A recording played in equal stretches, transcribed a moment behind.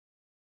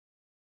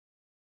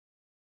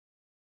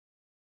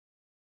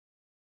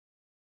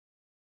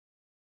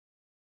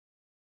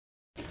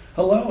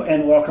Hello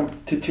and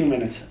welcome to 2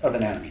 Minutes of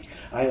Anatomy.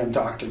 I am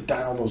Dr.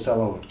 Donald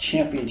Ozello of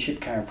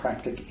Championship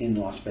Chiropractic in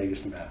Las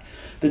Vegas, Nevada.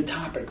 The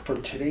topic for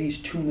today's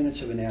 2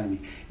 Minutes of Anatomy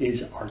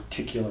is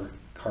articular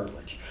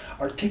cartilage.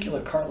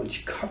 Articular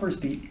cartilage covers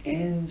the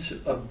ends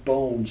of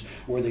bones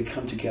where they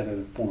come together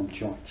to form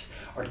joints.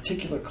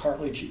 Articular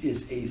cartilage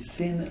is a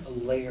thin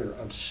layer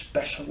of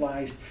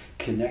specialized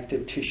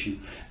connective tissue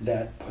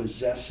that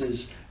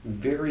possesses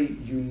very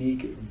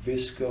unique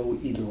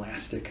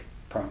viscoelastic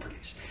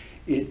properties.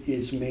 It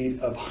is made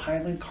of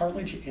hyaline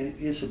cartilage and it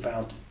is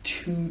about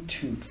 2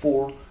 to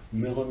 4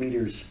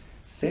 millimeters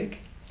thick.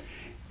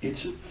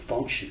 Its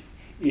function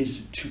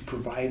is to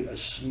provide a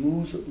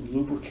smooth,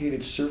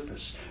 lubricated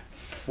surface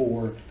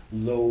for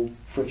low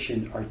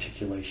friction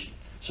articulation.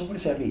 So what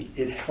does that mean?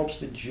 It helps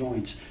the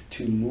joints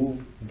to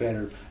move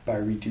better by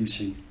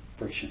reducing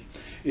friction.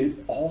 It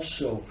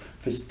also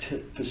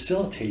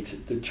facilitates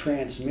the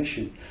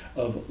transmission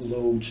of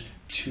loads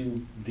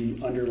to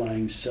the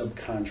underlying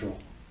subchondral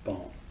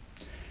bone.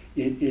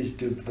 It is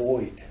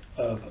devoid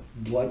of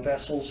blood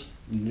vessels,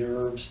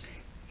 nerves,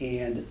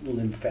 and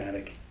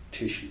lymphatic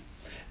tissue.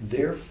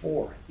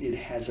 Therefore, it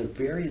has a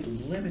very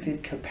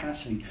limited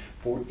capacity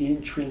for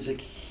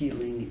intrinsic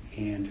healing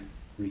and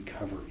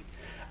recovery.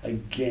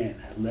 Again,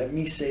 let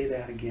me say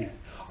that again.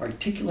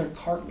 Articular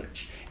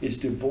cartilage is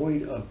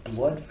devoid of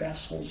blood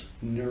vessels,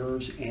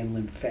 nerves, and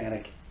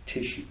lymphatic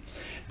tissue.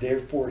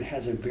 Therefore, it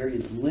has a very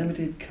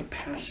limited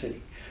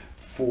capacity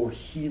for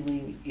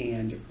healing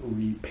and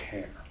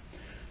repair.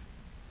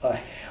 A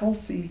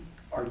healthy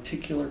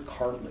articular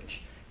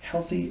cartilage,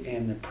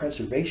 and the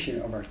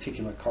preservation of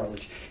articular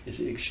cartilage is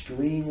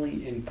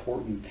extremely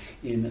important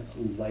in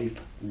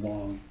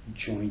lifelong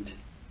joint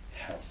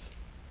health.